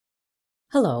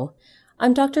Hello,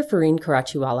 I'm Dr. Fareen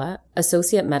Karachiwala,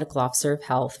 Associate Medical Officer of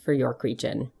Health for York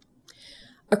Region.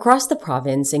 Across the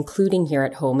province, including here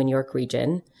at home in York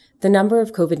Region, the number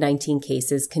of COVID-19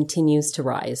 cases continues to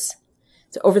rise.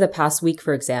 So over the past week,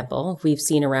 for example, we've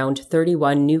seen around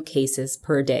 31 new cases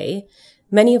per day,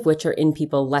 many of which are in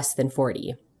people less than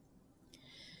 40.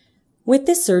 With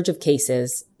this surge of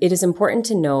cases, it is important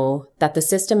to know that the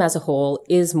system as a whole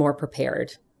is more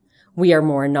prepared. We are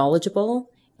more knowledgeable,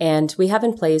 and we have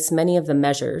in place many of the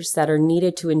measures that are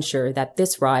needed to ensure that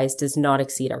this rise does not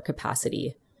exceed our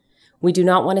capacity. We do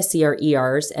not want to see our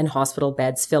ERs and hospital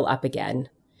beds fill up again.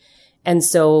 And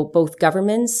so both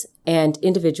governments and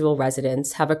individual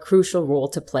residents have a crucial role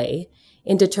to play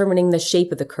in determining the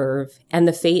shape of the curve and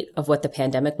the fate of what the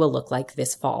pandemic will look like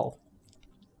this fall.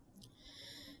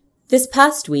 This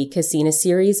past week has seen a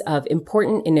series of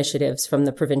important initiatives from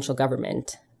the provincial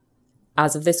government.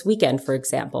 As of this weekend, for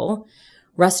example,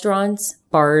 restaurants,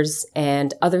 bars,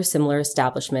 and other similar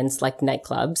establishments like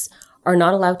nightclubs are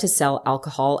not allowed to sell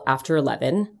alcohol after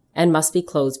 11 and must be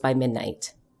closed by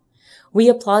midnight. We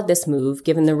applaud this move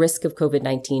given the risk of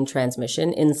COVID-19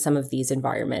 transmission in some of these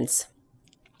environments.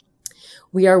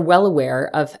 We are well aware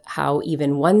of how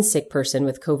even one sick person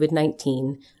with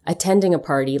COVID-19 attending a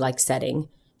party-like setting,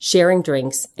 sharing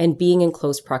drinks, and being in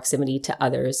close proximity to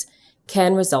others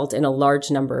can result in a large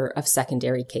number of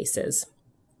secondary cases.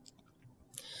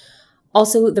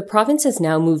 Also, the province has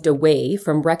now moved away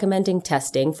from recommending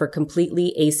testing for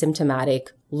completely asymptomatic,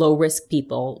 low-risk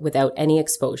people without any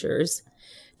exposures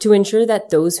to ensure that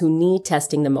those who need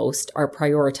testing the most are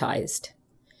prioritized.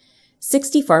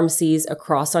 60 pharmacies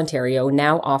across Ontario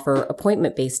now offer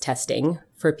appointment-based testing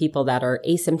for people that are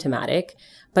asymptomatic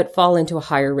but fall into a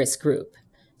higher risk group.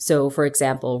 So, for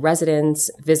example,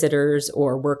 residents, visitors,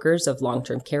 or workers of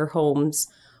long-term care homes,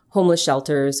 homeless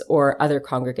shelters, or other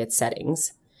congregate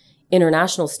settings,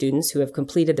 international students who have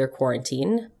completed their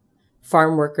quarantine,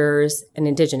 farm workers, and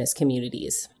Indigenous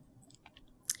communities.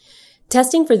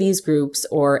 Testing for these groups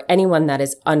or anyone that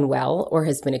is unwell or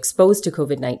has been exposed to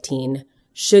COVID-19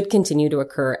 should continue to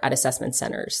occur at assessment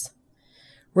centers.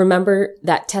 Remember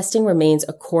that testing remains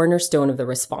a cornerstone of the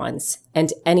response,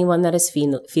 and anyone that is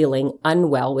feeling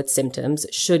unwell with symptoms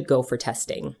should go for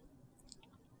testing.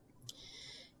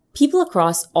 People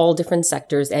across all different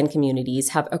sectors and communities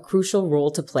have a crucial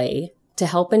role to play to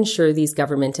help ensure these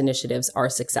government initiatives are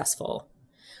successful.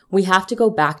 We have to go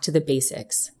back to the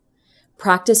basics.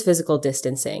 Practice physical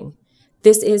distancing.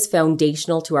 This is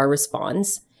foundational to our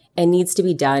response and needs to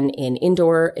be done in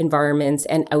indoor environments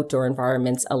and outdoor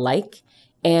environments alike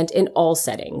and in all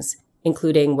settings,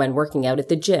 including when working out at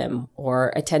the gym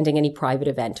or attending any private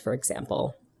event, for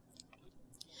example.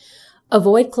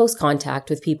 Avoid close contact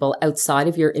with people outside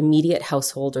of your immediate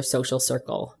household or social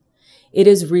circle. It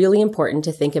is really important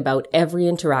to think about every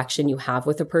interaction you have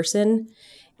with a person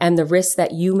and the risks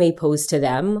that you may pose to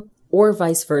them or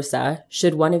vice versa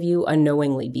should one of you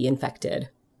unknowingly be infected.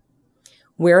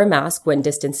 Wear a mask when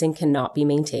distancing cannot be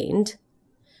maintained.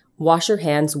 Wash your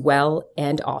hands well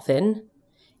and often.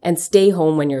 And stay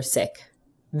home when you're sick.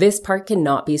 This part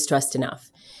cannot be stressed enough.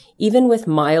 Even with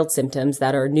mild symptoms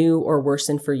that are new or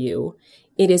worsen for you,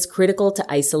 it is critical to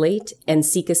isolate and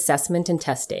seek assessment and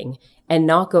testing and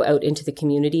not go out into the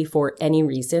community for any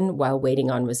reason while waiting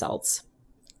on results.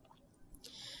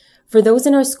 For those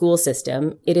in our school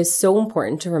system, it is so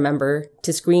important to remember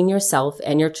to screen yourself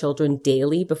and your children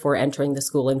daily before entering the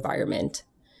school environment.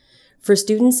 For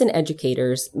students and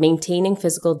educators, maintaining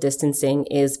physical distancing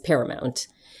is paramount.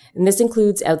 And this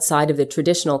includes outside of the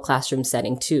traditional classroom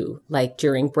setting too, like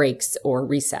during breaks or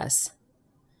recess.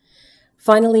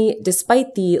 Finally,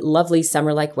 despite the lovely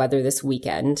summer-like weather this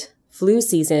weekend, flu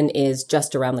season is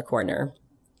just around the corner.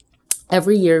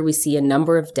 Every year we see a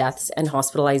number of deaths and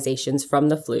hospitalizations from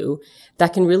the flu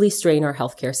that can really strain our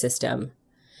healthcare system.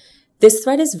 This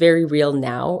threat is very real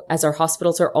now as our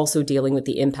hospitals are also dealing with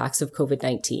the impacts of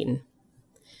COVID-19.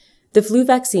 The flu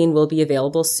vaccine will be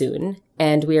available soon,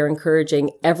 and we are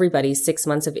encouraging everybody 6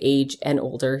 months of age and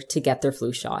older to get their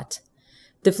flu shot.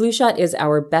 The flu shot is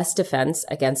our best defense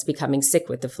against becoming sick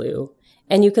with the flu,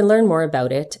 and you can learn more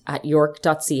about it at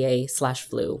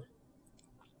york.ca/flu.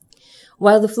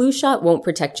 While the flu shot won't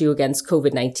protect you against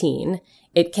COVID-19,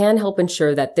 it can help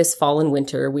ensure that this fall and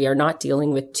winter we are not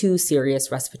dealing with two serious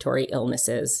respiratory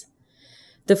illnesses.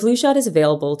 The flu shot is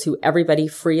available to everybody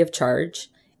free of charge,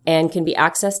 and can be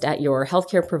accessed at your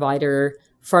healthcare provider,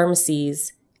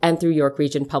 pharmacies, and through York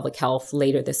Region Public Health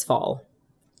later this fall.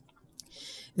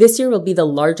 This year will be the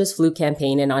largest flu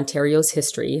campaign in Ontario's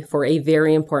history for a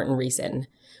very important reason.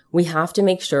 We have to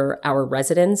make sure our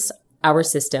residents our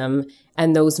system,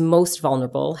 and those most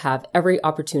vulnerable have every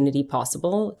opportunity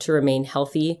possible to remain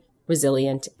healthy,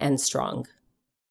 resilient, and strong.